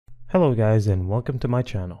Hello guys and welcome to my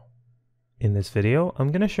channel. In this video, I'm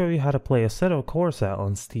going to show you how to play Assetto Corsa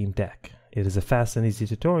on Steam Deck. It is a fast and easy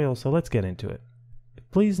tutorial, so let's get into it.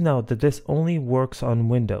 Please note that this only works on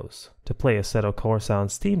Windows. To play Assetto Corsa on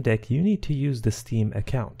Steam Deck, you need to use the Steam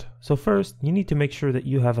account. So first, you need to make sure that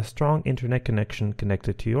you have a strong internet connection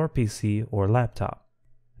connected to your PC or laptop.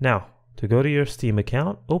 Now, to go to your Steam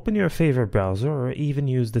account, open your favorite browser or even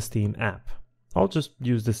use the Steam app. I'll just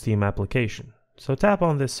use the Steam application. So tap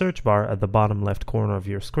on this search bar at the bottom left corner of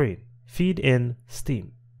your screen. Feed in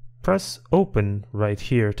Steam. Press Open right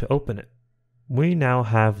here to open it. We now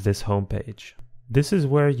have this homepage. This is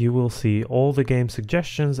where you will see all the game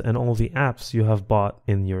suggestions and all the apps you have bought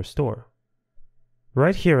in your store.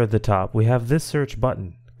 Right here at the top we have this search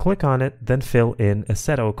button. Click on it, then fill in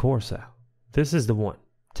Assetto Corsa. This is the one.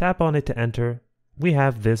 Tap on it to enter. We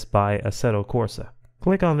have this by Assetto Corsa.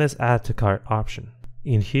 Click on this Add to Cart option.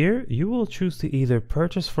 In here, you will choose to either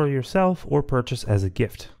purchase for yourself or purchase as a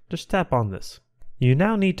gift. Just tap on this. You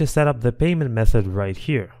now need to set up the payment method right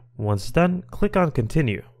here. Once done, click on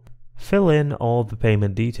Continue. Fill in all the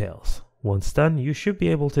payment details. Once done, you should be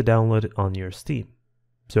able to download it on your Steam.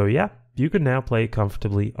 So yeah, you can now play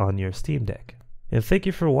comfortably on your Steam Deck. And thank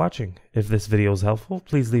you for watching. If this video is helpful,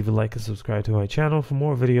 please leave a like and subscribe to my channel for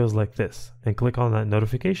more videos like this. And click on that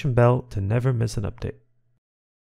notification bell to never miss an update.